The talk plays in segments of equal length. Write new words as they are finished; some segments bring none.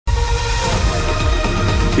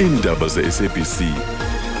Indaba zeSABC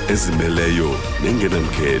ezimeleyo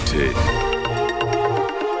nengenamkhethe.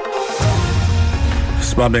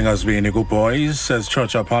 Sibambe ngazibini ku Boys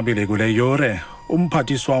sesichocha phambili kule yure.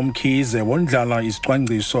 Umphathiswa U-Mkhize wondlala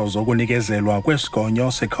izicwangciso zokunikezelwa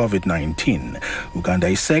kwesigonyo se-COVID-19. Uganda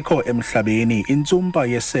Ayisekho emhlabeni iNtsumpa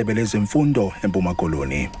yeSebe lezeMfundo eMpuma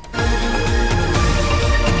Koloni.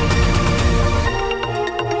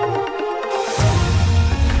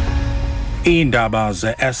 Indaba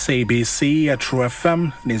ze-SABC True FM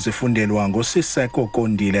nizifundelwa ngosiseko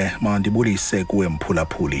Kondile mandibulise kuwe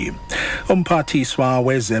mphulaphuli. Umphathiswa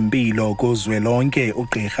wezempilo kuzwelonke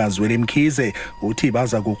uGqirha U-Mkhize uthi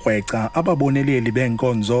baza kukrweca ababoneleli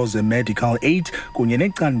benkonzo ze-medical aid kunye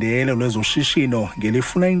necandelo lwezoshishino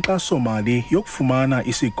ngelifuna inkxaso-mali yokufumana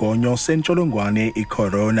isigonyo sentsholongwane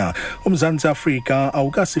i-corona. UMzantsi Afrika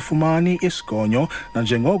awukasifumani isigonyo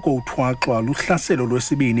nanjengoko uthwaxwa luhlaselo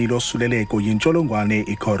lwesibini losuleleko yintsholongwane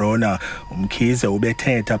i-corona. uMkhize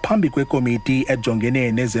ubethetha phambi kwekomiti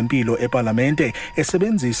ejongene nezempilo epalamente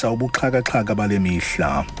esebenzisa ubuxhaka-xhaka bale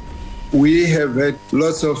mihla. We have had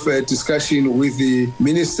lots of discussion with the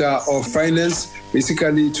Minister of Finance,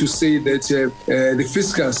 basically to say that the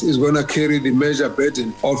fiscus is going to carry the major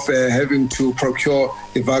burden of having to procure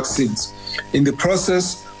the vaccines. In the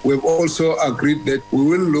process, we've also agreed that we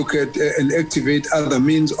will look at and activate other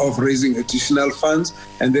means of raising additional funds,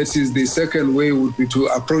 and that is the second way would be to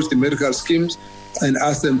approach the medical schemes and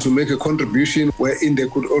ask them to make a contribution wherein they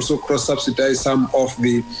could also cross-subsidize some of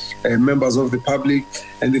the members of the public.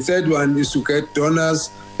 And the third one is to get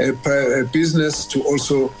donors, business to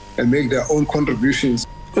also make their own contributions.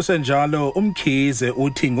 Kusenjalo uMkhize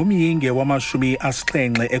uthi ngumyinge wamashumi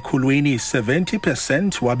asixhenxe ekhulwini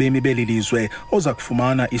 70% wabemi belilizwe oza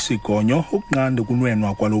kufumana isigonyo ukunqanda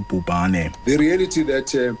ukunwenwa kwalobhubhane. The reality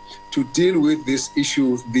that to deal with this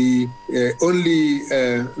issue, the only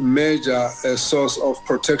major source of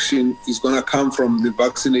protection is going to come from the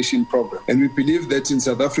vaccination program. And we believe that in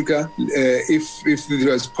South Africa, if it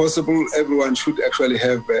was possible, everyone should actually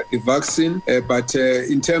have the vaccine. But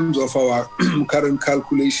in terms of our current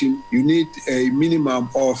calculation, you need a minimum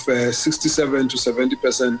of 67 to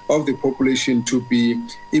 70% of the population to be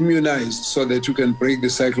immunized so that you can break the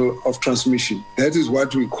cycle of transmission. That is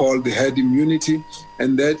what we call the herd immunity,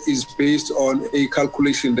 and that is based on a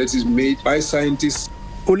calculation that is made by scientists.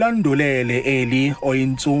 Ulandulele eli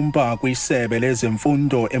oiNtsumpa kwiSebe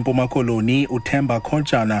lezeMfundo eMpuma Koloni uThemba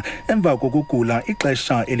Khojana emva kokugula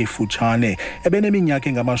ixesha elifutshane ebeneminyaka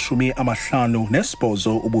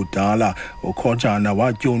engama-58 ubudala. uKhojana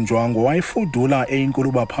watyunjwa ngowayefudula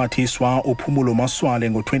eyinkulu-baphathiswa uPhumulo Maswale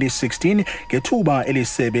ngo-2016 ngethuba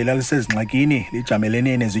elisebe lalisezingxakini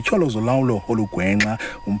lijamelene nezityholo zolawulo olugwenxa.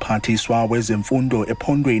 Umphathiswa wezemfundo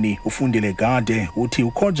ephondweni uFundile Gade uthi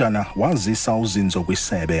uKhojana wazisa uzinzo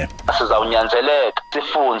kwiSebe. Sizawunyanzeleka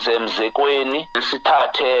sifunze emzekweni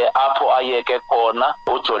sithathe apho ayeke khona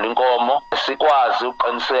ujoli inkomo sikwazi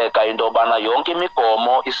uqiniseka into yobana yonke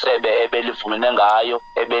imigomo iSebe ebelivumene ngayo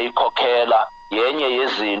ebeyikhokhela yenye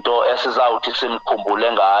yezinto esizawuthi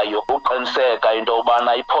simkhumbule ngayo uqiniseka into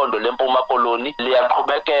yobana iphondo leMpuma Koloni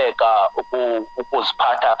liyaqhubekeka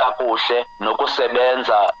ukuziphatha kakuhle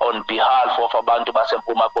nokusebenza on behalf of abantu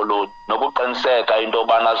baseMpuma Koloni nokuqiniseka into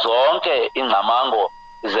yobana zonke ingcamango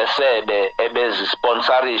zeSebe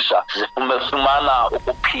ebezisponsorisha zifumana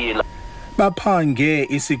ukuphila. Baphange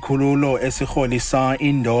isikhululo esirholisa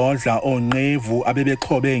indodla onqevu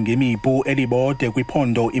abebexhobe ngemipu elibode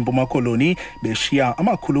kwiphondo iMpuma Koloni beshiya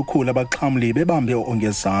amakhulukhulu abaxhamli bebambe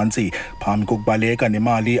ongezantsi. Phambi kokubaleka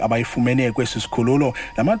nemali abayifumene kwesisikhululo,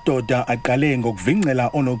 lamadoda aqale ngokuvingcela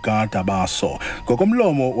onogada baso.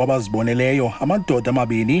 Ngokomlomo wabaziboneleyo, amadoda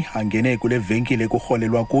amabini angene kule venkile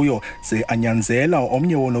kurholelwa kuyo ze anyanzela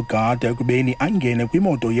omnye wonogada ekubeni angene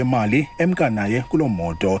kwimoto yemali emka naye kulo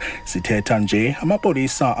moto. Sithetha nje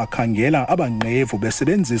amapolisa akhangela abanqevu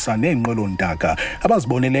besebenzisa neenqwelontaka.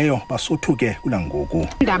 Abaziboneleyo basothuke kunangoku.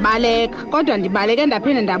 Ndabaleka kodwa ndibaleke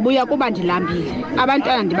ndaphinde ndabuya kuba ndilambile.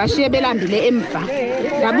 Abantwana ndibashiye belambile emva.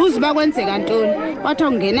 Ndabuza bakwenzeka ntoni. Wathi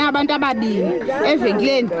ungene abantu ababini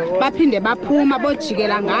evenkileni baphinde baphuma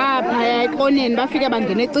bojikela ngapha ekoneni bafike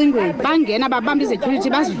bangena ecingweni. Bangena babamba izecurity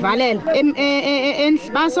basivalela.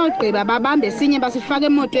 Basogqiba babambe esinye basifaka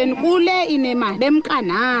emotweni kule inemali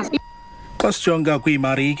bemkanasi. Xasijonga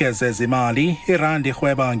kwiimarike zezimali, irandi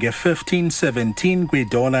irhweba nge-15.17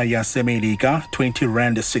 kwidola yaseMelika, 20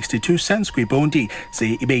 rand 62 cents kwiponti,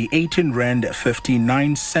 ze ibe yi-18 rand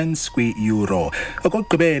 59 cents kwi-euro.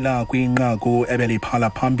 Okokugqibela kwinqaku ebeliphala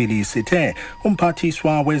phambili sithe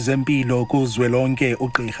umphathiswa wezempilo kuzwelonke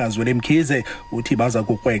ugqirha U-Mkhize uthi baza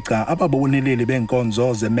kukrweca ababoneleli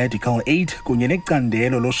beenkonzo ze-medical aid kunye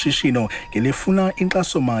necandelo loshishino ngelifuna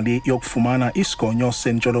inkxasomali yokufumana isigonyo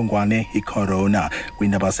sentsholongwane i-corona.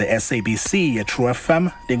 Kwindaba ze-SABC ye-True FM,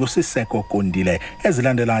 ndinguSiseko Kundile.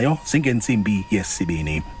 Ezilandelayo zingentsimbi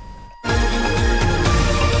yesibini.